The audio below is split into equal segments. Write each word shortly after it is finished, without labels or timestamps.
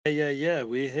Yeah.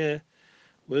 We're here.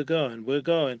 We're going. We're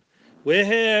going. We're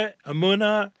here.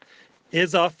 Amuna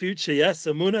is our future. Yes,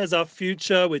 Amuna is our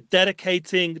future. We're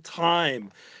dedicating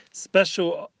time.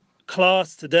 Special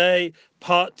class today,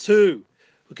 part two.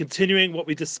 We're continuing what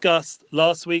we discussed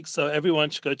last week, so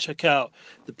everyone should go check out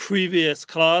the previous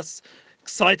class.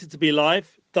 Excited to be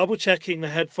live. Double checking the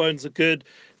headphones are good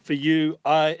for you.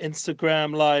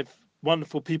 Instagram live.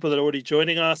 Wonderful people that are already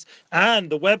joining us.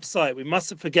 And the website, we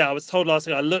mustn't forget. I was told last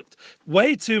week I looked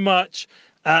way too much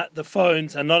at the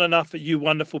phones and not enough at you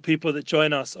wonderful people that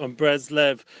join us on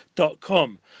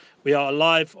breslev.com. We are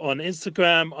live on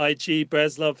Instagram, IG,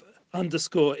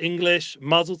 Breslov_English.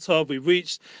 Mazel Tov. We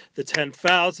reached the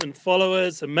 10,000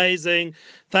 followers. Amazing.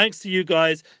 Thanks to you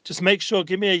guys. Just make sure,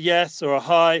 give me a yes or a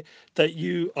hi that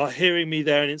you are hearing me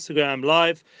there on Instagram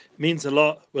live. Means a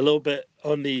lot. We're a little bit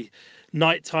on the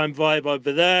nighttime vibe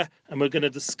over there, and we're going to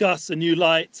discuss a new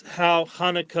light, how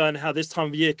Hanukkah and how this time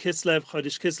of year, Kislev,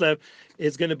 Chodesh Kislev,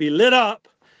 is going to be lit up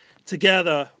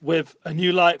together with a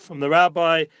new light from the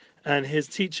rabbi and his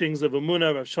teachings of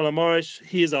Amunah, Rav Shalom Arush.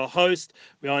 He is our host.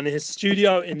 We are in his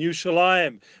studio in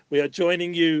Yerushalayim. We are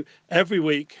joining you every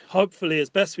week, hopefully as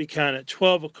best we can, at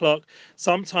 12 o'clock,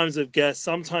 sometimes with guests,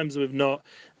 sometimes with not.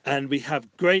 And we have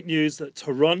great news that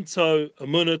Toronto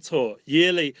Amunah Tour,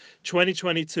 yearly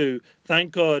 2022,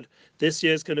 thank God, this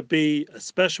year is going to be a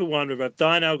special one with Rav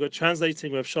Dayan Alger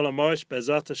translating with Shalom Arush,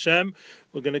 Be'ezrat Hashem.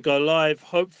 We're going to go live,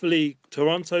 hopefully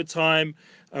Toronto time,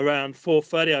 around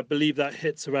 4:30. I believe that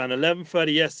hits around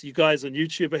 11:30. Yes, you guys on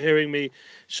YouTube are hearing me.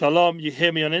 Shalom, you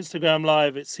hear me on Instagram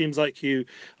live. It seems like you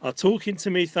are talking to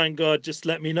me. Thank God. Just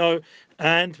let me know.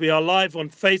 And we are live on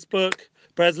Facebook,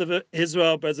 Breslev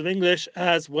Israel, Breslev English,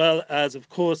 as well as, of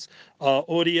course, our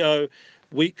audio,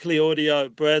 weekly audio,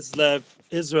 Breslev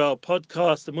Israel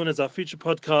podcast. The Moon is our future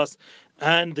podcast,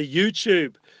 and the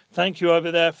YouTube. Thank you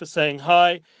over there for saying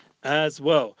hi as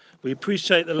well. We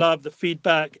appreciate the love, the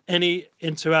feedback, any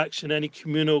interaction, any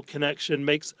communal connection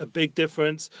makes a big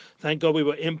difference. Thank God we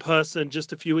were in person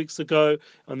just a few weeks ago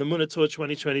on the Muna Tour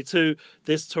 2022.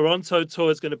 This Toronto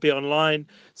tour is going to be online,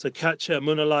 so catch it at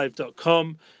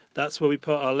munalive.com. That's where we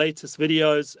put our latest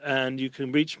videos, and you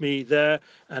can reach me there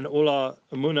and all our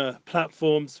Amuna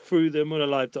platforms through the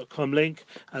amunalive.com link,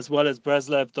 as well as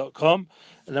breslev.com.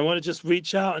 And I want to just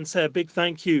reach out and say a big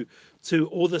thank you to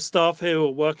all the staff here who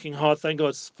are working hard. Thank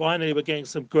God, finally we're getting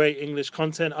some great English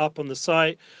content up on the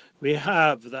site. We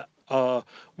have that our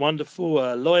wonderful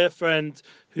lawyer friend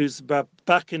who's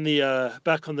back in the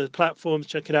back on the platforms.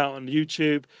 Check it out on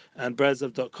YouTube and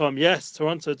Brezov.com. Yes,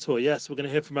 Toronto tour. Yes, we're going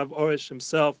to hear from Rav Orish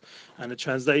himself and the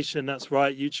translation. That's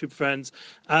right, YouTube friends,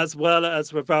 as well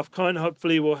as with Ralph Cohen.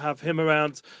 Hopefully, we'll have him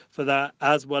around for that,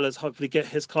 as well as hopefully get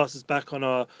his classes back on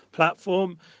our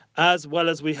platform. As well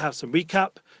as we have some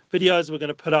recap videos we're going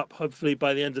to put up hopefully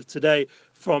by the end of today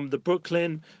from the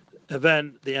Brooklyn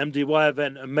event, the MDY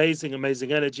event. Amazing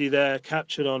energy there,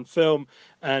 captured on film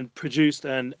and produced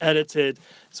and edited.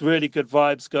 It's really good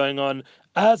vibes going on,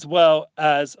 as well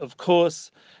as, of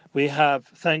course, we have,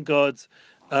 thank God,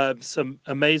 some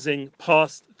amazing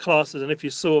past classes. And if you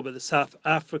saw, but the South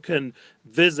African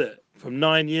visit from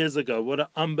 9 years ago, what an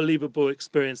unbelievable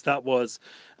experience that was.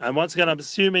 And once again, I'm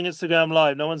assuming Instagram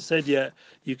Live. No one said yet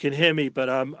you can hear me, but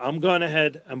I'm going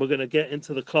ahead and we're going to get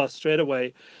into the class straight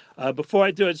away. Before I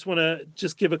do, I just want to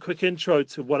just give a quick intro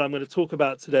to what I'm going to talk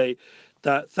about today.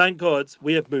 That thank God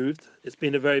we have moved. It's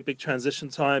been a very big transition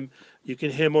time. You can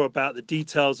hear more about the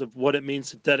details of what it means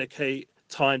to dedicating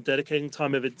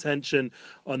time of intention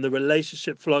on the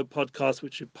Relationship Flow podcast,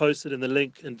 which we've posted in the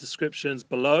link and descriptions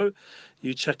below.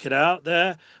 You check it out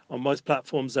there. On most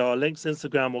platforms, there are links.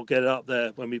 Instagram will get it up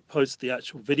there when we post the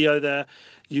actual video there.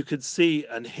 You could see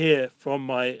and hear from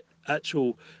my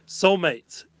actual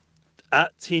soulmate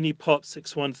at Teeny Pop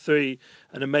 613,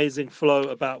 an amazing flow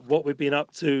about what we've been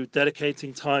up to,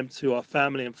 dedicating time to our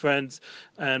family and friends,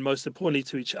 and most importantly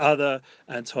to each other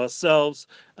and to ourselves.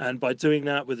 And by doing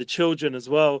that with the children as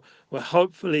well, we're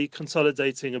hopefully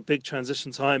consolidating a big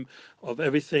transition time of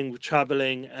everything with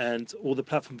traveling and all the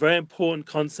platform. Very important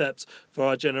concepts for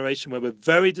our generation where we're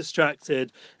very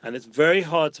distracted and it's very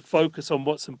hard to focus on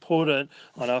what's important,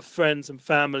 on our friends and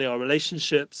family, our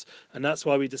relationships. And that's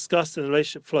why we discussed in the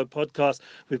Relationship Flow podcast.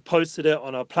 We've posted it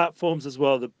on our platforms as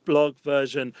well, the blog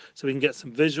version, so we can get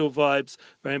some visual vibes.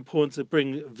 Very important to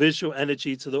bring visual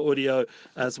energy to the audio,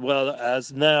 as well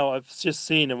as now I've just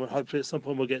seen, and hopefully at some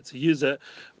point we'll get to use it,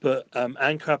 but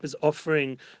Anchor is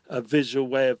offering a visual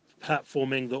way of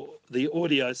platforming the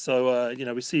audio. So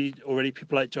we see already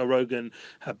people like Joe Rogan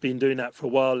have been doing that for a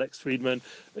while, Lex Friedman.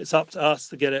 It's up to us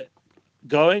to get it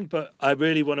going, but I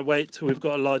really want to wait till we've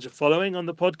got a larger following on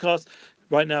the podcast.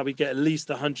 Right now we get at least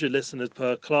 100 listeners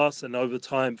per class, and over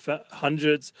time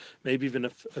hundreds, maybe even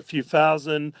a few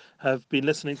thousand have been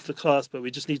listening to the class. But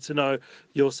we just need to know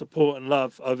your support and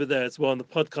love over there as well on the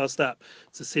podcast app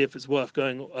to see if it's worth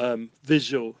going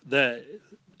visual there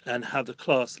and have the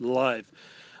class live.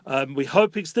 We're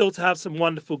hoping still to have some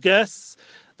wonderful guests.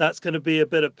 That's going to be a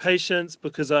bit of patience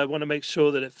because I want to make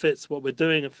sure that it fits what we're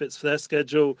doing and fits their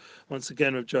schedule. Once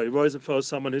again, with Joey Rosenfeld,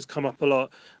 someone who's come up a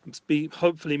lot. I'm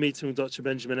hopefully meeting with Dr.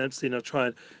 Benjamin Epstein. I'll try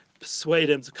and persuade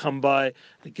him to come by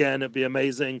again. It'd be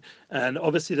amazing. And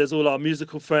obviously there's all our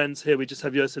musical friends here. We just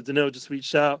have Yosef Danil just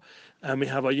reached out, and we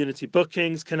have our Unity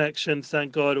Bookings connection.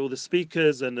 Thank God, all the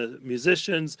speakers and the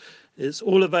musicians. It's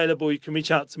all available. You can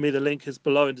reach out to me. The link is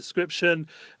below in description,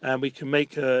 and we can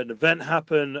make an event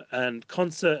happen and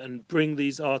concert and bring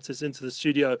these artists into the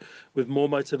studio with more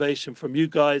motivation from you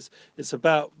guys. It's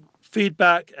about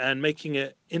feedback and making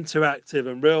it interactive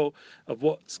and real of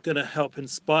what's going to help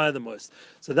inspire the most.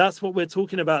 So that's what we're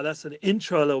talking about. That's an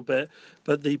intro a little bit,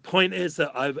 but the point is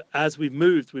that as we've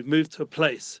moved to a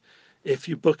place. If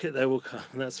you book it, they will come.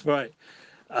 That's right.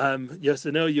 Yes, I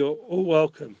know you're all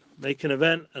welcome. Make an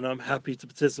event, and I'm happy to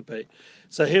participate.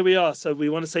 So here we are. So we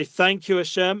want to say thank you,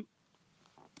 Hashem,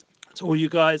 to all you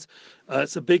guys.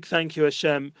 It's a big thank you,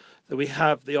 Hashem, that we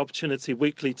have the opportunity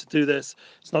weekly to do this.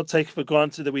 It's not taken for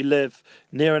granted that we live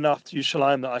near enough to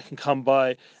Yerushalayim that I can come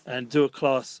by and do a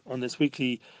class on this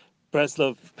weekly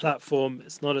Breslov platform.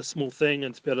 It's not a small thing,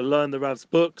 and to be able to learn the Rav's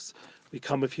books, we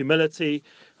come with humility.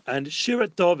 And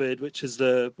Shirat David, which is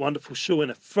the wonderful shul in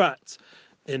Efrat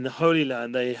in the Holy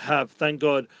Land, they have, thank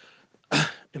God,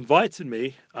 invited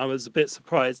me. I was a bit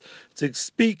surprised to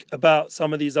speak about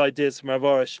some of these ideas from Rav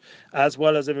Arush, as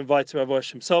well as I've invited Rav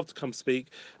Arush himself to come speak.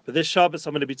 But this Shabbos,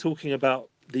 I'm going to be talking about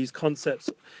these concepts.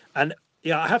 And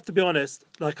yeah, I have to be honest,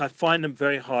 like I find them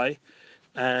very high.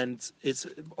 And it's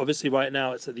obviously right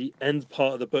now, it's at the end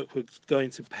part of the book. We're going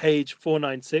to page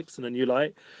 496 in a new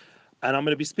light. And I'm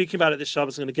going to be speaking about it this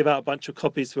Shabbos. I'm going to give out a bunch of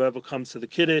copies to whoever comes to the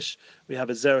Kiddush. We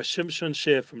have a Zera Shimshon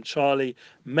shir from Charlie.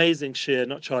 Amazing shir,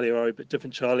 not Charlie Ori, but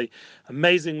different Charlie.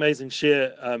 Amazing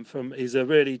shir he's a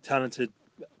really talented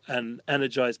and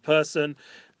energized person.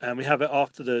 And we have it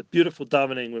after the beautiful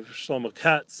davening with Shlomo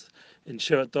Katz in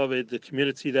Shirat David. The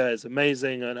community there is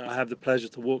amazing, and I have the pleasure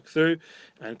to walk through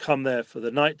and come there for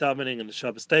the night davening and the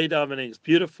Shabbos day davening. It's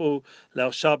beautiful.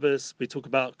 Leil Shabbos. We talked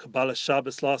about Kabbalah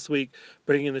Shabbos last week,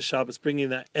 bringing the Shabbos, bringing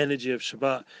that energy of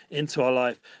Shabbat into our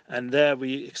life, and there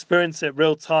we experience it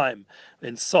real time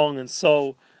in song and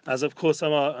soul. As of course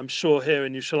I'm sure here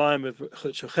in Yerushalayim with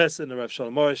Chutz Chesed and Rav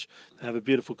Shalom Morish, they have a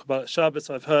beautiful Kabbalah Shabbos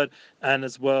I've heard, and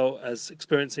as well as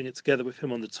experiencing it together with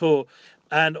him on the tour,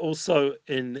 and also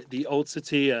in the Old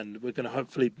City. And we're going to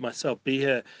hopefully myself be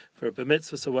here for a bar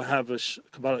mitzvah, so we'll have a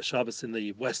Kabbalah Shabbos in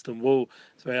the Western Wall.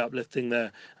 It's very uplifting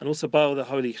there, and also by all the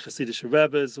holy Hasidic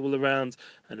Rebbes all around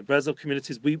and the Breslov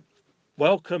communities. We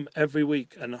welcome every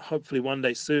week, and hopefully one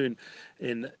day soon,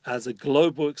 in as a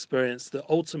global experience, the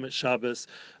ultimate Shabbos.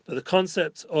 But the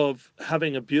concept of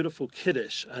having a beautiful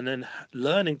Kiddush and then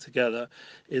learning together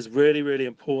is really, really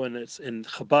important. It's in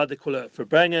Chabad, they call it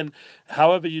Verbringen.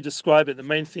 However you describe it, the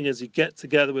main thing is you get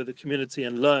together with the community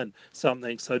and learn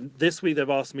something. So this week they've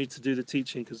asked me to do the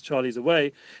teaching because Charlie's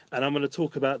away, and I'm going to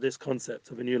talk about this concept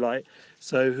of a new light.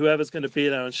 So whoever's going to be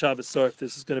there on Shabbos, sorry if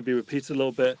this is going to be repeated a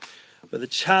little bit, but the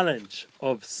challenge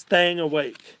of staying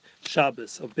awake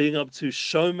Shabbos, of being able to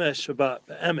Shomer Shabbat,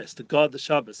 Emes, to guard the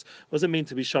Shabbos. What does it mean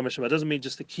to be Shomer Shabbat? It doesn't mean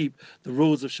just to keep the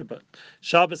rules of Shabbat.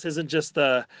 Shabbos isn't just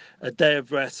a day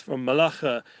of rest from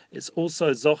Malacha. It's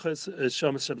also Zochas,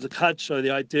 Shomer Shabbat, Zakat,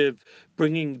 the idea of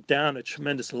bringing down a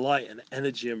tremendous light and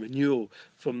energy and renewal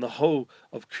from the whole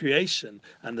of creation.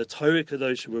 And the Torah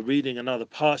Kadosh, we're reading another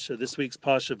Parsha, this week's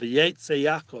Parsha, V'yetze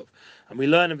Yaakov. And we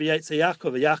learn in V'yetze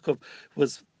Yaakov, Yaakov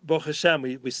was Baruch Hashem,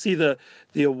 we see the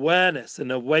awareness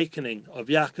and awakening of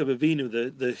Yaakov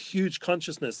Avinu, the huge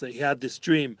consciousness that he had this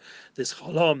dream, this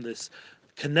cholam, this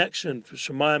connection for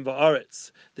Shemayim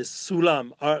Va'aretz, this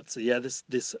sulam artza,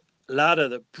 this ladder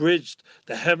that bridged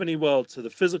the heavenly world to the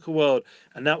physical world,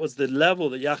 and that was the level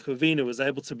that Yaakov Avinu was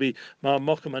able to be.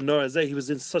 He was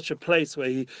in such a place where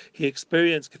he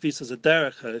experienced Kefisas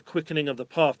Aderech, a quickening of the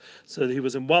path, so that he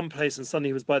was in one place and suddenly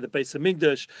he was by the Beis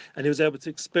Hamikdash, and he was able to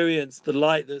experience the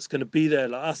light that's going to be there,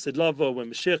 La'asid Lavo,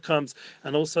 when Mashiach comes,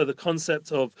 and also the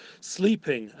concept of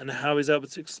sleeping and how he's able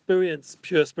to experience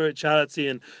pure spirituality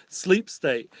and sleep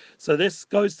state. So this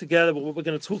goes together with what we're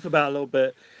going to talk about a little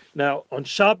bit Now, on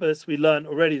Shabbos, we learned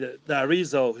already that the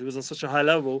Arizal, who was on such a high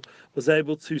level, was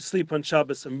able to sleep on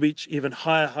Shabbos and reach even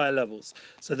higher levels.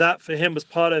 So that for him was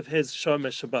part of his Shomer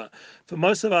Shabbat. For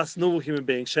most of us normal human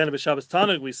beings, Shena B'Shabbos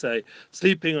Tanug, we say,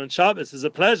 sleeping on Shabbos is a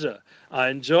pleasure. I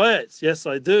enjoy it. Yes,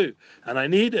 I do. And I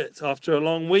need it after a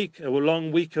long week of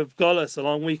Golas, a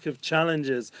long week of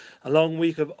challenges, a long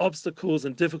week of obstacles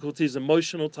and difficulties,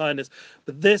 emotional tiredness.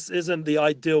 But this isn't the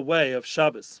ideal way of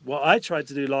Shabbos. What I tried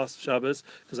to do last Shabbos,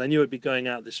 because I knew I'd be going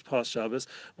out this past Shabbos,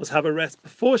 was have a rest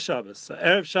before Shabbos. So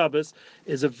Erev Shabbos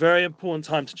is a very important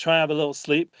time to try and have a little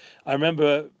sleep. I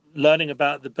remember learning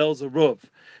about the Belz Arov.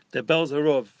 The Belz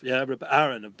Arov, yeah, Reb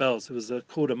Aaron of Belz, who was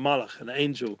called a malach, an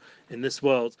angel in this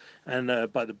world, and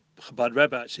by the Chabad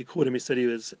Rebbe actually called him. He said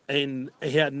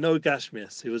he had no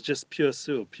gashmias. He was just pure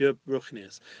sul, pure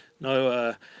ruchnias,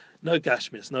 no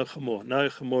gashmias, no chamor, no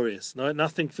chamorius,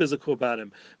 nothing physical about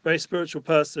him. Very spiritual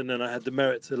person, and I had the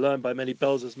merit to learn by many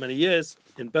Belzers many years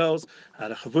in Belz. I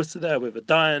had a chavrusa there with a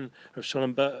Dayan, Rav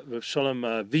Shalom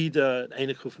Vida, an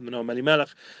Einichu from the Noam Elimelech.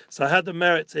 So I had the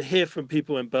merit to hear from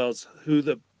people in Belz who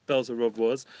the Belzerov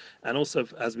was, and also,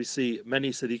 as we see,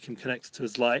 many tzaddikim connected to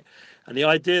his light. And the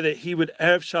idea that he would,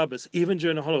 Erev Shabbos, even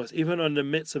during the Holocaust, even in the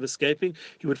midst of escaping,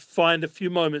 he would find a few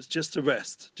moments just to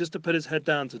rest, just to put his head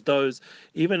down to doze,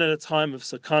 even at a time of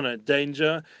sakana,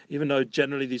 danger, even though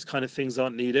generally these kind of things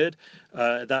aren't needed.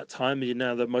 At that time,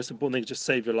 the most important thing is just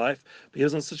save your life. But he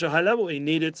was on such a high level, he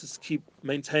needed to keep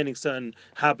maintaining certain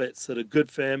habits that are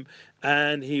good for him,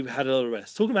 and he had a little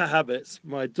rest. Talking about habits,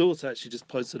 my daughter actually just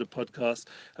posted a podcast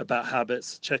about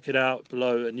habits. Check it out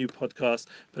below, a new podcast,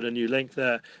 put a new link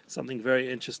there. Something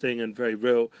very interesting and very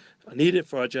real. I need it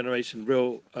for our generation,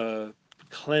 real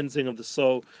cleansing of the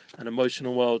soul and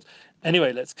emotional world.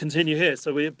 Anyway, let's continue here.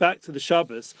 So we're back to the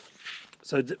Shabbos.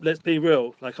 So let's be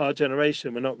real, like our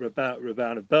generation, we're not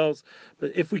rebound of bells,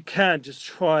 but if we can, just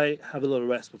try have a little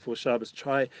rest before Shabbos,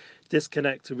 try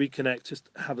disconnect to reconnect, just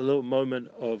have a little moment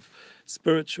of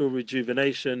spiritual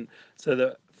rejuvenation so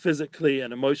that physically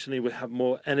and emotionally we have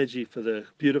more energy for the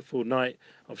beautiful night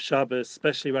of Shabbos,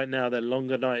 especially right now, they're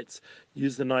longer nights.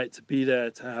 Use the night to be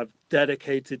there, to have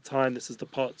dedicated time. This is the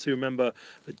part two, remember,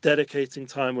 we're dedicating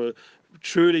time, we're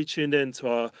truly tuned in to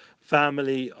our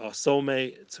family, our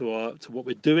soulmate, to what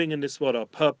we're doing in this world, our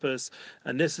purpose.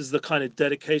 And this is the kind of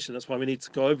dedication. That's why we need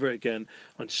to go over it again.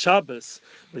 On Shabbos,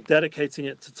 we're dedicating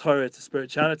it to Torah, to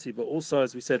spirituality, but also,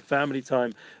 as we said, family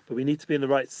time. But we need to be in the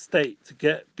right state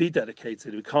to be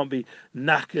dedicated. We can't be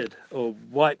knackered or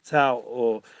wiped out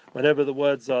or whatever the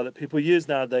words are that people use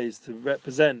nowadays to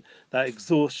represent that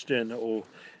exhaustion or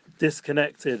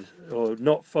disconnected or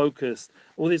not focused,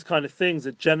 all these kind of things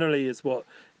that generally is what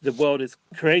the world is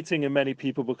creating in many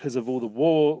people because of all the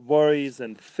worries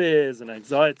and fears and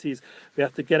anxieties. We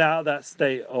have to get out of that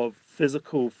state of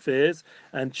physical fears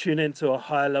and tune into a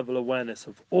higher level awareness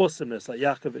of awesomeness, like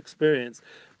Yaakov experienced.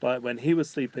 But when he was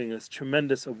sleeping, this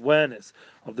tremendous awareness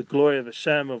of the glory of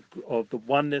Hashem, of the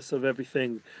oneness of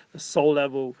everything, the soul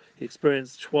level. He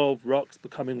experienced 12 rocks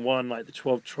becoming one, like the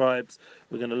 12 tribes.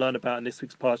 We're going to learn about in this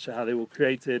week's parsha how they were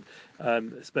created,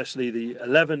 especially the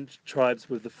 11 tribes,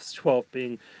 with the 12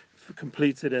 being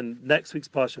completed in next week's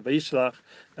parsha, Vayishlach,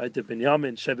 the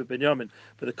Binyamin, Shevet Binyamin.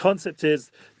 But the concept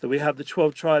is that we have the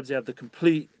 12 tribes, you have the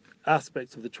complete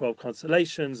aspects of the 12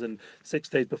 constellations, and 6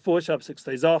 days before Shabbos, 6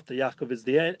 days after, Yaakov is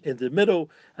in the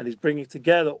middle, and he's bringing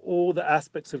together all the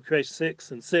aspects of creation. 6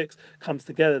 and 6 comes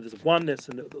together, there's oneness,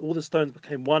 and all the stones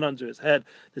became one under his head.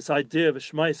 This idea of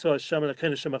Shema Yisrael Hashem Elokeinu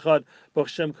Hashem Echad, Baruch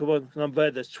Shem Kavod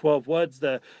V'Kavod, there's 12 words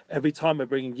there. Every time we're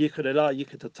bringing Yichud Elah,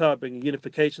 Yichud Tatah, bringing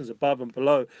unifications above and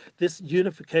below. This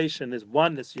unification is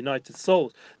oneness, united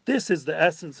souls. This is the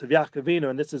essence of Yaakovino,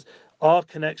 and this is our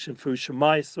connection through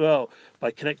Shema Yisrael,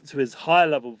 by connecting to his higher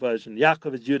level version.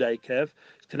 Yaakov is Yud Ekev,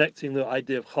 connecting the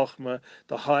idea of Chochmah,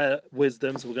 the higher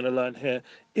wisdoms we're going to learn here,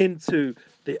 into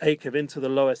the Ekev, into the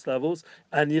lowest levels.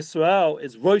 And Yisrael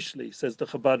is Roshli, says the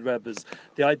Chabad Rebbes.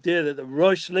 The idea that the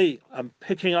Roshli, I'm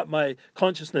picking up my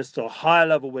consciousness to a higher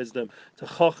level wisdom, to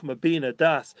Chochmah, Bina,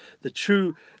 Das, the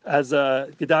true, as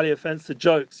Gedalia offends to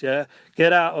jokes, yeah?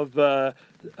 Get out of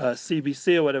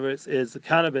CBC or whatever it is, the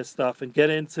cannabis stuff, and get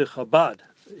into Chabad,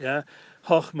 yeah?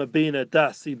 Chochmah, Bina,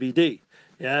 Das, CBD.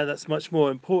 Yeah, that's much more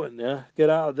important. Yeah,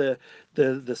 get out of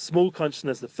the small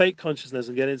consciousness, the fake consciousness,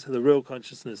 and get into the real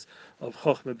consciousness of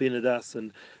Chochmah Bina Das.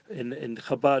 And in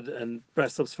Chabad and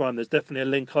Breslov's Farm, there's definitely a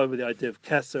link over the idea of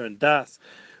Kesser and Das.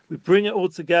 We bring it all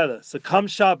together. So come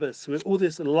Shabbos, with all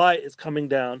this light is coming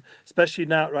down, especially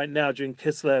right now during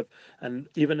Kislev, and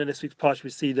even in this week's parsha, we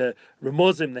see the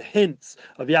remozim, the hints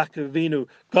of Yaakov Avinu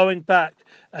going back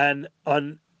and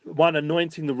on one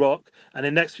anointing the rock, and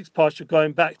in next week's parsha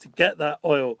going back to get that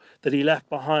oil that he left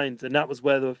behind, and that was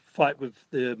where the fight with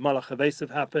the Malach Esav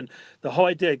happened. The whole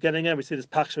idea, getting in, we see this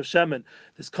Paksha Shemen,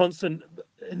 this constant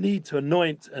need to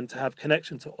anoint and to have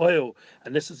connection to oil,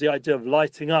 and this is the idea of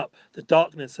lighting up the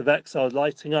darkness of exile,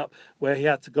 lighting up where he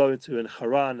had to go into in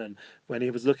Haran, and when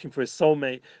he was looking for his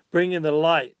soulmate, bringing the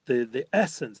light, the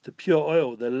essence, the pure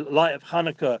oil, the light of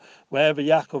Hanukkah, wherever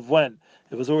Yaakov went.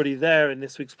 It was already there in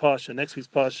this week's Parsha. Next week's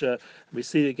Parsha, we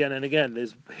see it again and again.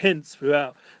 There's hints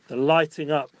throughout the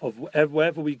lighting up of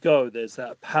wherever we go. There's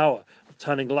that power of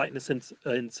turning lightness into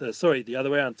the other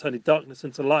way around, turning darkness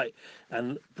into light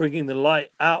and bringing the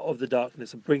light out of the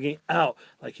darkness and bringing it out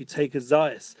like you take a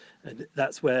Zayas. And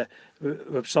that's where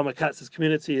Rav Shlomo Katz's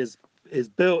community is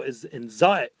built, is in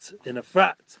Zayat, in a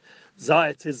frat.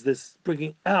 Zayat is this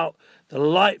bringing out the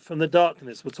light from the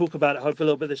darkness. We'll talk about it hopefully a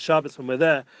little bit this Shabbos when we're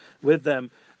there with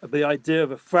them. The idea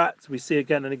of a frat we see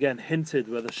again and again hinted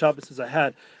where the Shabbos I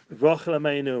had with Rachel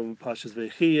Ameinu and Pashas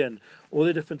Vechi and all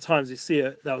the different times you see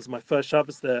it. That was my first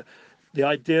Shabbos there. The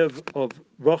idea of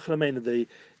Rachel Ameinu,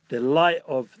 the light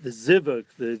of the zivug,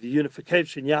 the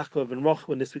unification, Yaakov and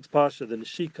Rachel in this week's parsha, the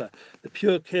neshika, the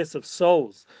pure kiss of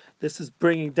souls. This is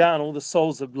bringing down all the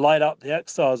souls that light up the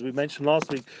exiles. We mentioned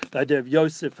last week the idea of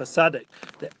Yosef Hasadik,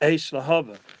 the Eish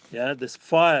Lahava, this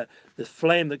fire, this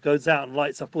flame that goes out and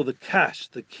lights up all the cash,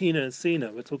 the Kina and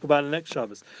Sina. We'll talk about it next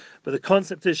Shabbos. But the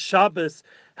concept is Shabbos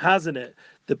has in it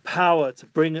the power to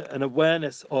bring an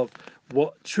awareness of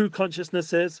what true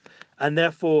consciousness is, and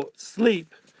therefore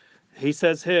sleep. He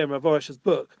says here in Rav Oresh's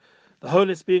book, the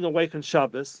holiness being awake on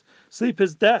Shabbos, sleep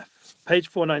is death, page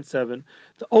 497,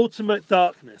 the ultimate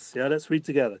darkness. Let's read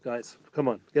together, guys. Come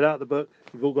on, get out the book.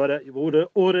 You've all got it. You've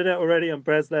ordered it already on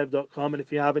Breslev.com, and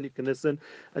if you haven't, you can listen.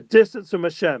 A distance from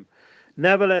Hashem.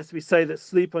 Nevertheless, we say that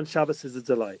sleep on Shabbos is a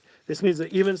delight. This means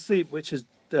that even sleep, which is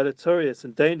deleterious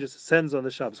and dangerous, ascends on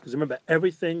the Shabbos. Because remember,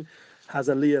 everything has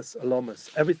Aliyas Alomas.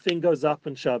 Everything goes up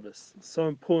on Shabbos. It's so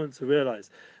important to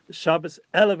realize. The Shabbos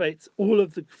elevates all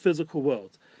of the physical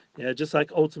world. Just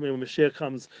like ultimately when Mashiach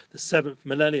comes, the 7th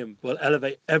millennium will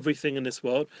elevate everything in this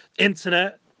world.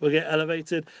 Internet will get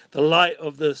elevated. The light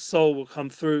of the soul will come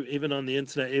through, even on the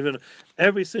internet, even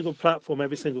every single platform,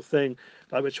 every single thing,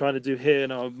 like we're trying to do here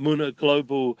in our Muna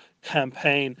Global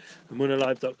campaign,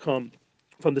 MunaLive.com.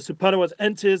 From the Subhanahu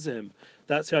enters him.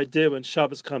 That's the idea when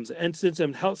Shabbos comes. It enters into him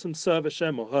and helps him serve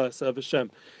Hashem or her serve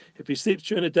Hashem. If he sleeps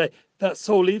during the day, that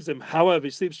soul leaves him. However, if he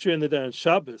sleeps during the day on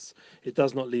Shabbos, it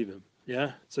does not leave him.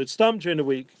 So it's done during the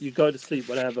week. You go to sleep,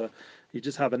 whatever. You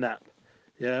just have a nap.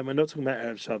 And we're not talking about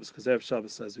Erev Shabbos, because Erev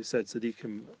Shabbos, as we said,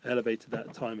 Tzaddikim elevated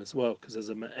that time as well, because there's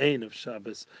a Ma'ain of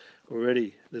Shabbos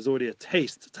already. There's already a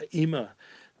taste, Ta'ima.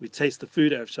 We taste the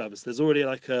food Erev Shabbos. There's already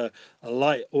like a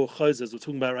light, or chozes, we're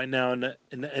talking about right now in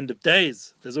the end of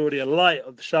days. There's already a light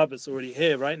of the Shabbos already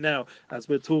here right now, as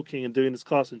we're talking and doing this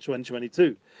class in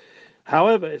 2022.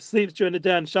 However, if sleeps during the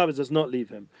day on Shabbos does not leave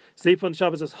him. Sleep on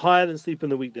Shabbos is higher than sleep on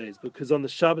the weekdays, because on the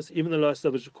Shabbos, even the lowest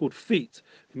levels are called feet.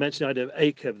 We mentioned the idea of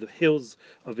Akev, the heels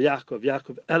of Yaakov.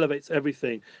 Yaakov elevates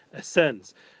everything,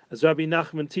 ascends. As Rabbi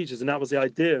Nachman teaches, and that was the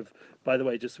idea of, by the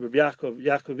way, just with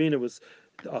Yaakovina was,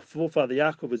 our forefather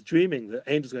Yaakov was dreaming the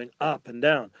angels going up and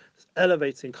down,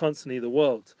 elevating constantly the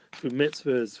world through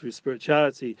mitzvahs, through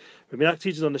spirituality. Rabbi Nachman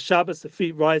teaches on the Shabbos, the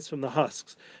feet rise from the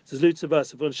husks. It says, Lutzer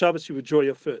verse, if on Shabbos you withdraw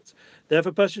your foot.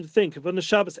 Therefore, a person should think, if on the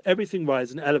Shabbos everything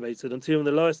rises and elevated until when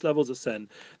the lowest levels ascend,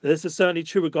 then this is certainly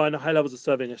true regarding the high levels of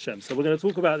serving Hashem. So we're going to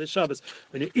talk about this Shabbos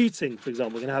when you're eating, for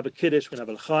example. We're going to have a Kiddush, we're going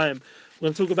to have a L'chaim. We're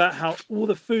going to talk about how all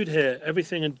the food here,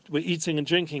 everything we're eating and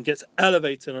drinking gets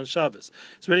elevated on Shabbos.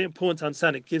 It's really important to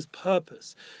understand it gives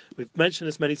purpose. We've mentioned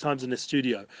this many times in the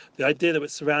studio. The idea that we're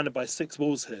surrounded by 6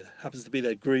 walls here happens to be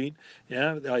they're green.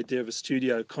 The idea of a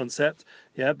studio concept.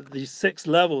 But these 6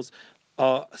 levels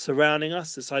are surrounding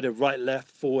us. This idea of right,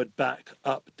 left, forward, back,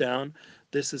 up, down.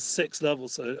 This is 6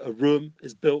 levels. So a room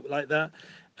is built like that.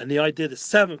 And the idea, the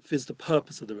 7th is the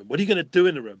purpose of the room. What are you going to do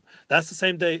in the room? That's the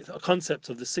same concept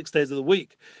of the 6 days of the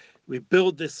week. We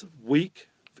build this week.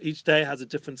 Each day has a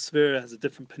different sphere, has a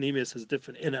different panemius, has a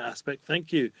different inner aspect.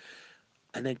 Thank you.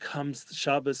 And then comes the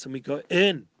Shabbos and we go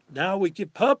in. Now we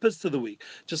give purpose to the week.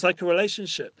 Just like a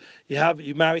relationship.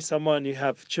 You marry someone, you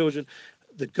have children.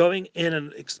 The going in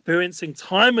and experiencing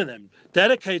time with them,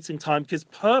 dedicating time gives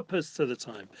purpose to the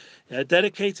time.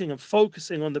 Dedicating and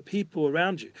focusing on the people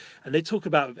around you. And they talk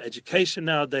about education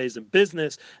nowadays and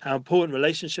business, how important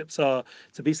relationships are.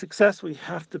 To be successful, you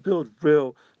have to build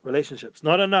real relationships.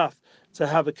 Not enough to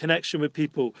have a connection with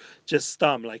people just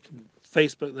like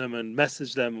Facebook them and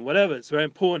message them and whatever. It's very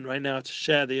important right now to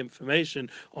share the information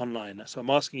online. That's what I'm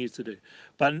asking you to do.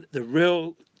 But the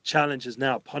real challenge is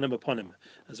now upon him.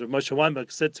 As Rav Moshe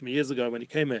Weinberg said to me years ago when he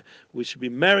came here, we should be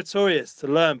meritorious to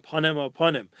learn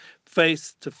upon him,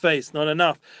 face to face, not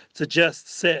enough to just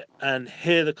sit and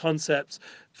hear the concepts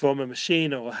from a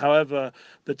machine or however,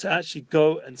 but to actually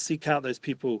go and seek out those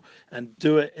people and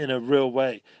do it in a real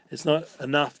way. It's not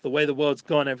enough. The way the world's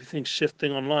gone, everything's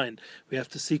shifting online. We have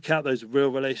to seek out those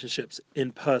real relationships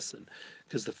in person,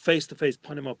 because the face-to-face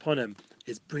upon him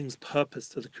brings purpose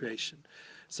to the creation.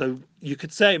 So you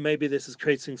could say maybe this is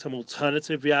creating some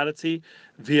alternative reality,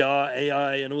 VR,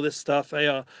 AI, and all this stuff,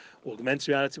 AR, augmented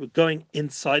reality. We're going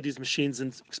inside these machines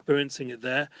and experiencing it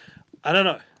there. I don't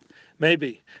know,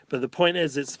 maybe. But the point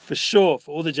is, it's for sure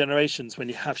for all the generations, when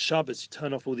you have Shabbos, you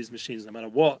turn off all these machines no matter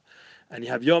what. And you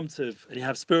have Yom Tov, and you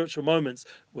have spiritual moments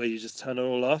where you just turn it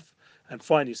all off. And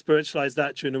fine, you spiritualize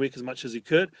that during the week as much as you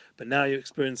could, but now you're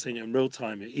experiencing it in real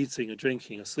time. You're eating, you're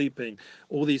drinking, you're sleeping.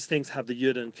 All these things have the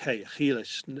Yud and K, Achila,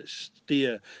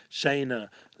 Shtia, Shena,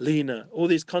 Lina. All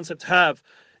these concepts have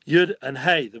Yud and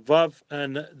Hey. The Vav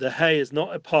and the Hey is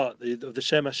not a part of the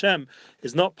Shem Hashem,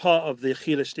 is not part of the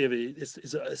Achila, Shtia.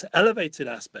 It's an elevated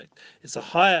aspect. It's a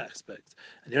higher aspect.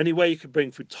 And the only way you could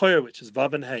bring through Torah, which is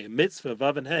Vav and Hey, a mitzvah,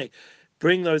 Vav and Hey,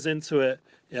 bring those into it.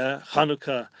 Yeah,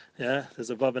 Hanukkah, yeah, there's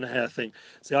a Vav and a Hey thing.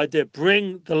 It's the idea,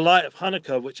 bring the light of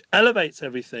Hanukkah, which elevates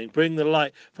everything, bring the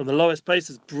light from the lowest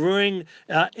places, bring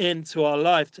that into our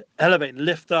life to elevate and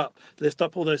lift up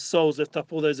all those souls, lift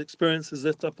up all those experiences,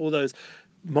 lift up all those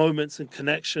moments and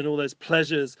connection, all those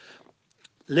pleasures,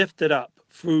 lift it up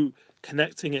through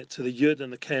connecting it to the Yud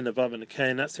and the K and the Vav and the K.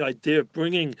 And that's the idea of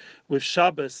bringing with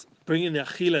Shabbos, bringing the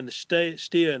Achila and the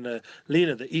Shtia and the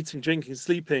Lina, the eating, drinking,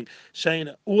 sleeping,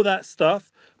 Shana, all that stuff,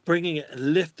 bringing it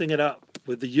and lifting it up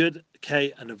with the Yud,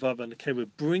 K, and the Vav and the K. We're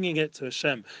bringing it to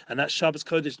Hashem. And that Shabbos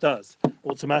Kodesh does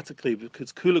automatically,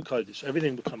 because Kula Kodesh,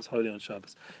 everything becomes holy on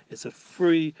Shabbos. It's a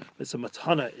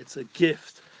matana, it's a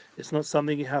gift. It's not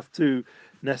something you have to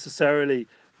necessarily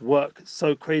work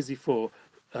so crazy for.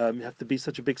 You have to be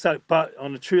such a big salad. But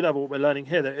on a true level, what we're learning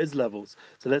here, there is levels.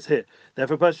 So let's hear.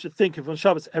 Therefore, a person should think if on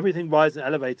Shabbos everything rises and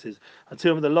elevates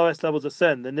until the lowest levels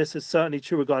ascend, then this is certainly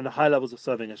true regarding the high levels of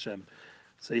serving Hashem.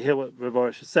 So you hear what Rav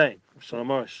Arush is saying. Shalom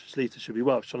Arush, Shlita should be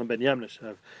well. Shalom Ben Yamna should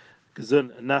have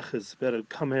Gazun and Nachas better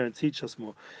come here and teach us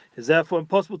more. It's therefore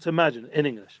impossible to imagine, in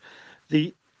English,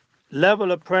 the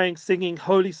level of praying, singing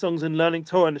holy songs, and learning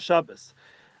Torah on the Shabbos.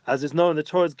 As is known, the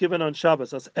Torah is given on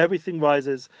Shabbos, thus everything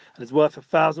rises and is worth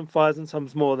 1,000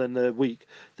 times more than the week.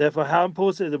 Therefore, how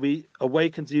important is it that we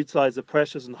awaken to utilize the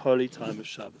precious and holy time of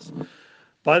Shabbos?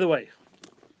 By the way,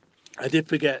 I did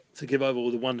forget to give over all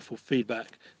the wonderful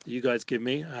feedback that you guys give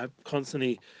me. I'm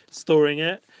constantly storing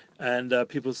it, and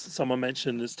someone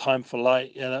mentioned it's time for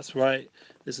light. Yeah, that's right.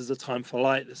 This is a time for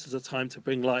light. This is a time to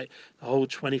bring light. The whole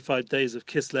 25 days of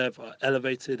Kislev are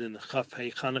elevated in the Chaf Hei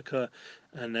Chanukah,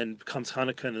 and then comes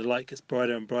Hanukkah, and the light gets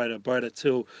brighter and brighter and brighter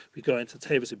till we go into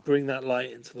Tevis. We bring that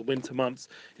light into the winter months,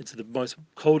 into the most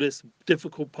coldest,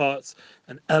 difficult parts,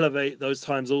 and elevate those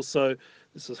times also.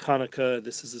 This is Hanukkah.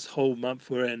 This is this whole month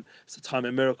we're in. It's a time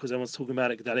of miracles. Everyone's talking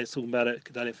about it. Gedaliah's talking about it.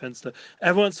 Gedaliah Fenster.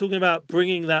 Everyone's talking about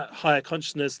bringing that higher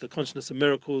consciousness, the consciousness of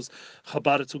miracles.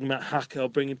 Chabad are talking about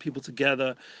Hakel, bringing people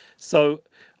together. So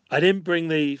I didn't bring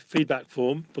the feedback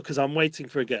form because I'm waiting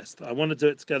for a guest. I want to do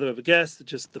it together with a guest.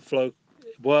 Just the flow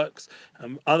works.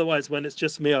 Otherwise, when it's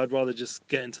just me, I'd rather just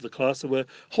get into the class. So we're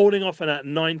holding off on that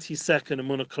 90-second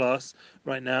Amunah class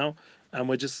right now, and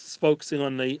we're just focusing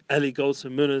on the Eli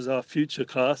Goldson Munah's our future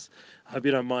class. I hope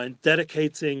you don't mind.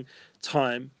 Dedicating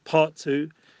time, part 2.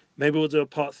 Maybe we'll do a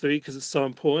part 3 because it's so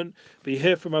important. But you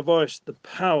hear from Avorish the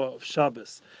power of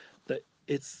Shabbos, that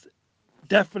it's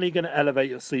definitely going to elevate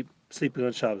your sleeping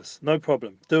on Shabbos. No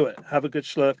problem. Do it. Have a good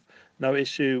shluch. No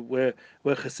issue. We're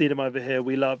Hasidim over here.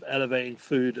 We love elevating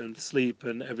food and sleep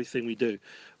and everything we do.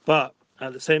 But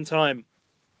at the same time,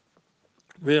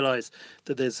 realize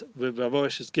that Rav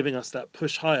Arush is giving us that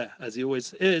push higher, as he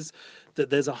always is, that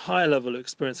there's a higher level of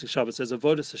experiencing Shabbos. There's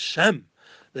avodas Hashem.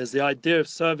 There's the idea of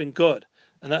serving God.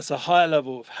 And that's a higher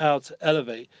level of how to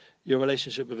elevate your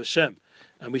relationship with Hashem.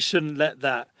 And we shouldn't let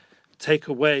that take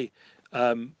away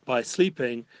by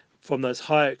sleeping from those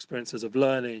higher experiences of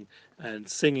learning and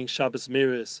singing Shabbos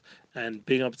Miras and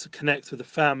being able to connect with the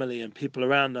family and people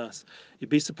around us.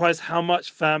 You'd be surprised how much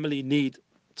family need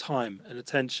time and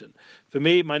attention. For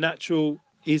me, my natural,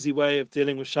 easy way of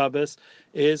dealing with Shabbos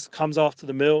comes after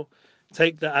the meal,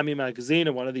 take the Ami magazine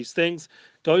or one of these things,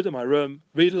 go to my room,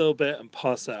 read a little bit and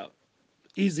pass out.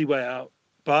 Easy way out.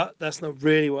 But that's not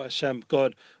really what Hashem,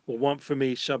 God, will want from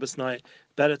me Shabbos night.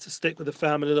 Better to stick with the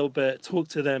family a little bit, talk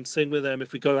to them, sing with them.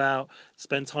 If we go out,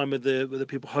 spend time with the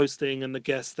people hosting and the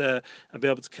guests there, and be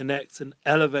able to connect and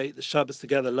elevate the Shabbos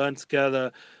together, learn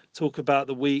together, talk about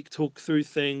the week, talk through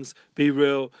things, be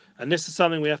real. And this is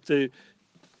something we have to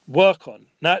work on.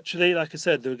 Naturally, like I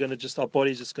said, they're going to just, our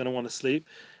body's just going to want to sleep.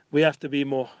 We have to be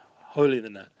more holy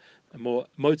than that and more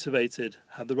motivated,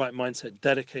 have the right mindset,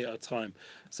 dedicate our time.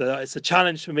 So it's a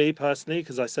challenge for me personally,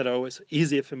 because I said, oh, it's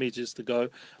easier for me just to go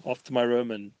off to my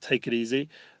room and take it easy.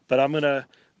 But I'm going to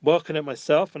work on it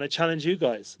myself, and I challenge you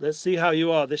guys. Let's see how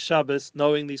you are this Shabbos,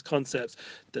 knowing these concepts,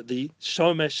 that the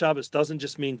Shomer Shabbos doesn't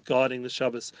just mean guarding the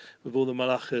Shabbos with all the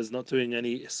malachas, not doing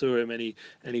any isurim,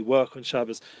 any work on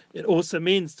Shabbos. It also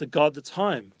means to guard the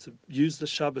time, to use the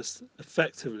Shabbos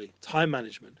effectively, time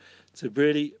management, to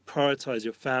really prioritize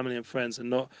your family and friends and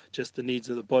not just the needs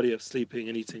of the body of sleeping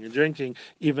and eating and drinking,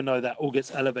 even though that all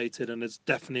gets elevated and is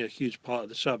definitely a huge part of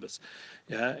the Shabbos.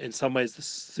 Yeah, in some ways, the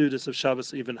Sudas of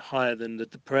Shabbos are even higher than the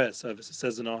prayer service. It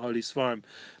says in our Holy Sfarim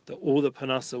that all the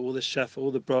Panasa, all the Shefa,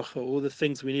 all the Bracha, all the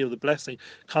things we need, all the blessing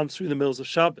comes through the mills of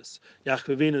Shabbos.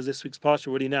 Yaakov Avinu, this week's Parsha,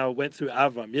 already now went through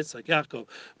Avram, Yitzhak, Yaakov.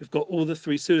 We've got all the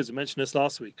three Sudas. I mentioned this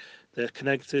last week. They're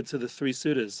connected to the three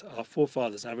Sudas, our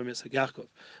forefathers, Avram, Yitzhak, Yaakov.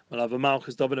 Malav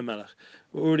Malchus, David and Melech.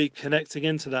 We're already connecting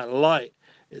into that light.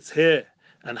 It's here.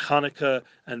 And Hanukkah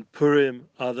and Purim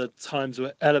are the times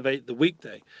where elevate the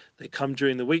weekday. They come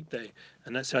during the weekday.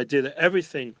 And that's the idea that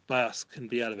everything by us can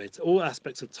be elevated. All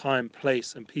aspects of time,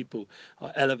 place, and people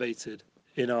are elevated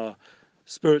in our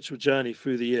spiritual journey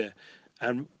through the year.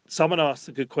 And someone asked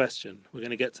a good question. We're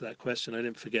going to get to that question. I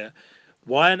didn't forget.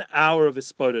 Why an hour of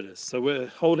Hisbodedus? So we're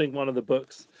holding one of the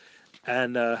books,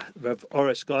 and Rev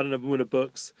Orish Garden of Muna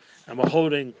books, and we're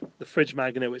holding the fridge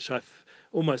magnet, which I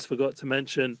almost forgot to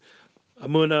mention.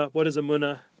 Amuna, what is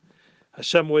Amuna?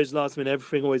 Hashem always loves me and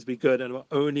everything always be good, and it will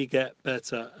only get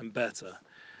better and better.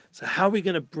 So how are we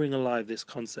going to bring alive this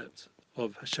concept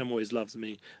of Hashem always loves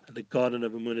me and the Garden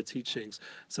of Amuna teachings?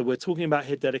 So we're talking about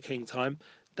here dedicating time.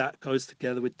 That goes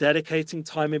together with dedicating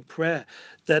time in prayer,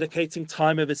 dedicating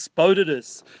time of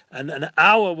Hisbodedus. And an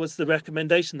hour was the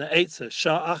recommendation, the Eitzah,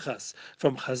 Shah Achas,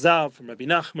 from Chazal, from Rabbi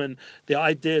Nachman. The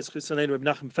idea is, Rabbi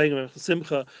Nachman Feigen,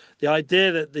 Simcha, the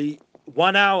idea that the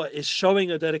 1 hour is showing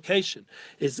your dedication,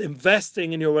 is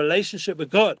investing in your relationship with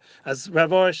God. As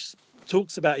Rav Orish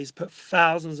talks about, he's put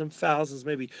thousands and thousands,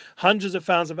 maybe hundreds of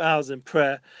thousands of hours in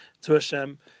prayer to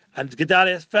Hashem. And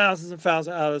Gedalia has thousands and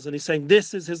thousands of hours, and he's saying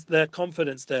this is their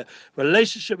confidence, their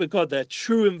relationship with God, their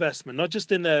true investment, not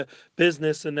just in their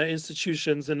business and their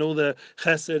institutions and all the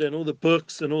chesed and all the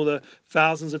books and all the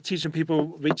thousands of teaching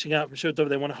people reaching out from Shurtov.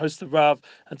 They want to host the Rav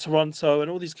and Toronto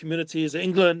and all these communities.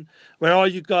 England, where are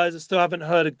you guys? I still haven't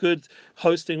heard a good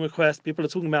hosting request. People are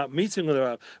talking about meeting with the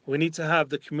Rav. We need to have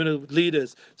the community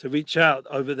leaders to reach out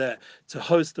over there to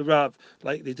host the Rav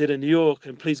like they did in New York,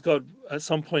 and please God, at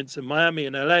some points in Miami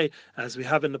and LA, as we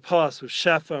have in the past with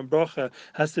Shefa and Brocha,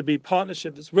 has to be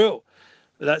partnership that's real.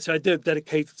 But that's the idea of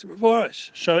dedicated to Rav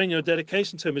Orish. Showing your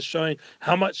dedication to him is showing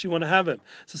how much you want to have him.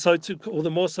 So too, all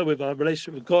the more so with our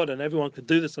relationship with God, and everyone can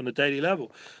do this on a daily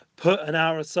level. Put an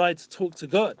hour aside to talk to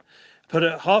God. Put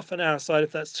a half an hour aside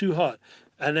if that's too hard.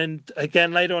 And then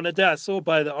again later on the day, I saw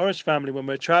by the Orish family when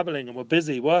we're traveling and we're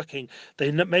busy working, they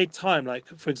made time. Like,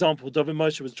 for example, David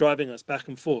Moshe was driving us back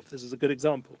and forth. This is a good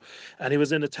example. And he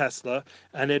was in a Tesla,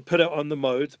 and he'd put it on the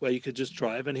mode where you could just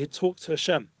drive, and he'd talk to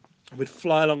Hashem. We'd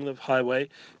fly along the highway,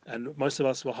 and most of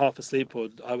us were half asleep, or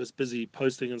I was busy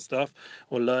posting and stuff,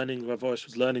 or learning. Rav Orish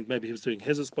was learning. Maybe he was doing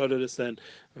his Hisbodedus then.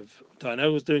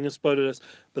 Dino was doing Hisbodedus.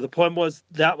 But the point was,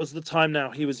 that was the time now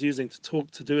he was using to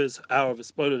talk, to do his hour of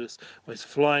Hisbodedus, where he's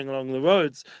flying along the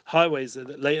roads, highways,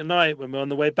 late at night, when we're on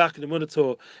the way back in the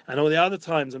Monitor, and all the other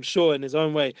times, I'm sure, in his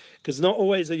own way, because not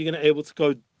always are you going to be able to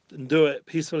go and do it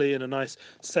peacefully in a nice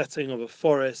setting of a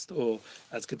forest, or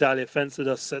as Gedalia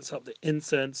Fencer sets up the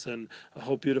incense and a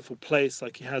whole beautiful place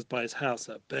like he has by his house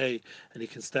at Bay, and he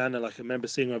can stand there. Like I remember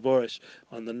seeing Rav Orish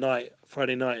on the night,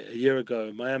 Friday night a year ago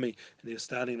in Miami, and he was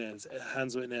standing there, and his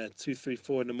hands were in there 2, 3,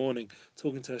 4 in the morning,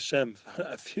 talking to Hashem for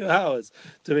a few hours,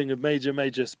 doing a major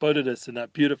Hisbodedus in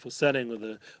that beautiful setting with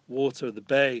the water of the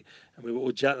bay. And we were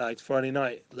all jet lagged Friday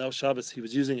night. Leil Shabbos, he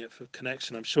was using it for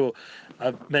connection. I'm sure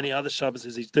many other Shabbos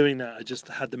as he's doing that. I just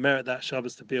had the merit that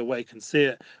Shabbos to be awake and see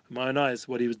it with my own eyes,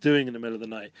 what he was doing in the middle of the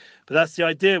night. But that's the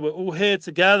idea. We're all here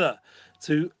together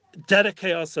to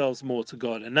dedicate ourselves more to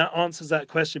God. And that answers that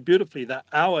question beautifully. That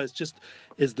hour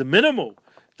is the minimal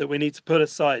that we need to put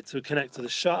aside to connect to the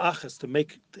Sha'achas, to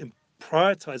make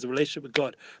prioritize a relationship with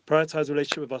God, prioritize a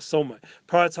relationship with our soulmate,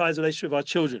 prioritize a relationship with our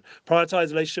children, prioritize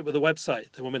a relationship with the website.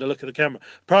 They want me to look at the camera.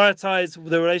 Prioritize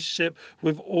the relationship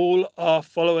with all our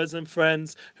followers and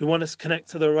friends who want us to connect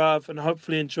to the Rav and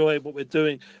hopefully enjoy what we're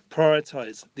doing.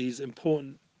 Prioritize these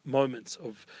important moments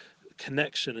of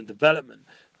connection and development.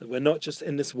 That we're not just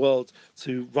in this world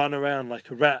to run around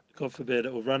like a rat, God forbid,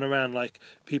 or run around like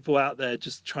people out there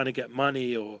just trying to get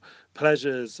money or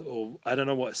pleasures or I don't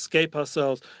know what, escape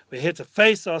ourselves. We're here to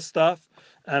face our stuff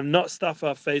and not stuff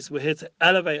our face. We're here to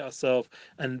elevate ourselves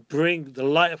and bring the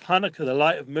light of Hanukkah, the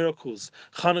light of miracles.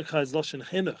 Hanukkah is Loshen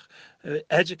Chinuch. It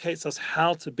educates us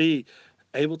how to be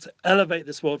able to elevate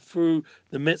this world through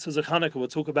the mitzvahs of Hanukkah. We'll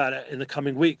talk about it in the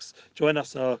coming weeks. Join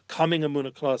us, our coming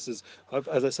Amunah classes.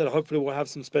 As I said, hopefully we'll have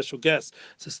some special guests,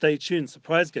 so stay tuned,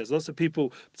 surprise guests. Lots of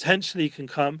people potentially can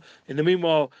come. In the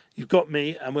meanwhile, you've got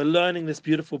me, and we're learning this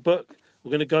beautiful book.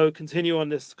 We're going to continue on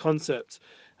this concept.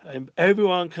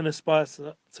 Everyone can aspire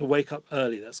to wake up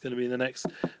early. That's going to be the next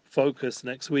focus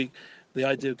next week. The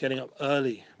idea of getting up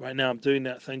early. Right now I'm doing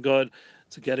that, thank God,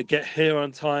 to get here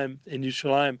on time in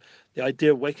Yerushalayim. The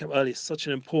idea of waking up early is such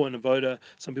an important avoda.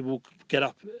 Some people get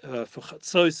up for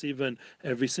chatzos even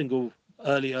every single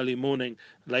early morning,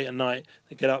 late at night.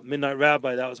 They get up. Midnight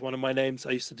Rabbi, that was one of my names.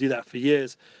 I used to do that for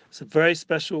years. It's a very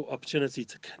special opportunity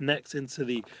to connect into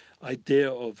the idea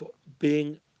of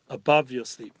being above your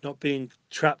sleep, not being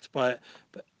trapped by it,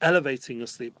 but elevating your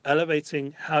sleep,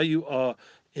 elevating how you are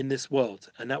in this world.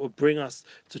 And that would bring us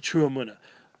to true Amunah.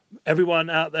 Everyone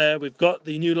out there, we've got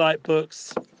the New Light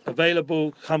books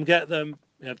available. Come get them.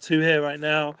 We have 2 here right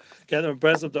now. Get them at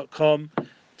breslov.com.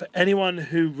 For anyone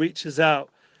who reaches out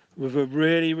with a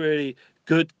really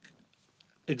good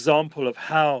example of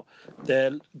how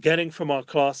they're getting from our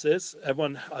classes,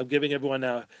 I'm giving everyone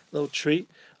now a little treat.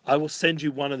 I will send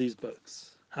you one of these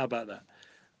books. How about that?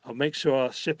 I'll make sure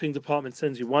our shipping department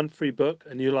sends you one free book,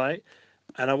 A New Light.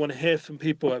 And I want to hear from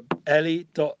people at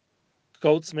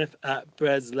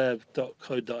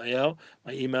eli.goldsmith@breslev.co.il.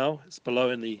 My email is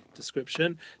below in the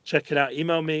description. Check it out.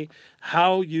 Email me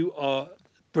how you are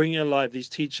bringing alive these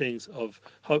teachings of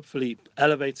hopefully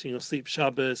elevating your sleep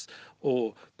Shabbos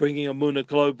or bringing Amunah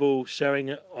global, sharing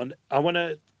it on. I want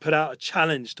to put out a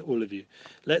challenge to all of you.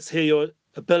 Let's hear your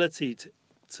ability to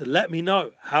let me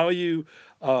know how you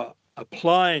are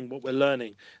applying what we're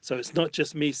learning. So it's not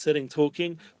just me sitting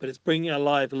talking, but it's bringing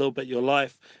alive a little bit your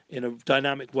life in a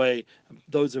dynamic way,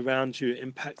 those around you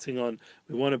impacting on.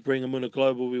 We want to bring Amunah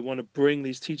global. We want to bring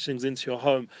these teachings into your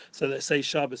home so that say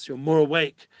Shabbos, you're more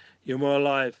awake, you're more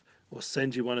alive. We'll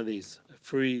send you one of these, a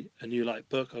free A New Light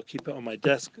book. I'll keep it on my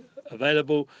desk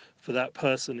available for that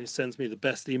person who sends me the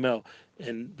best email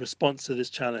in response to this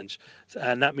challenge.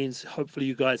 And that means hopefully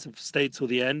you guys have stayed till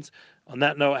the end. On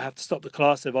that note, I have to stop the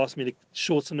class. They've asked me to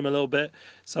shorten them a little bit.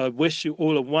 So I wish you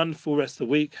all a wonderful rest of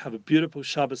the week. Have a beautiful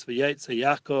Shabbos for Yetzer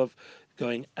Yaakov,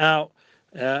 going out,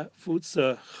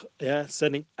 Futza,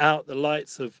 sending out the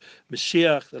lights of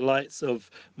Mashiach, the lights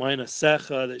of Ma'ayin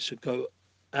HaSecha that should go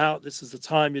out. This is the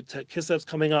time. Kisev's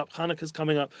coming up, Hanukkah's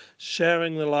coming up,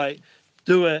 sharing the light.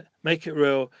 Do it, make it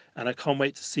real, and I can't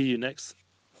wait to see you next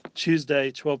Tuesday,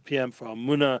 12 p.m. for our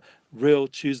Muna Real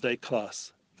Tuesday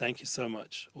class. Thank you so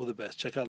much. All the best. Check out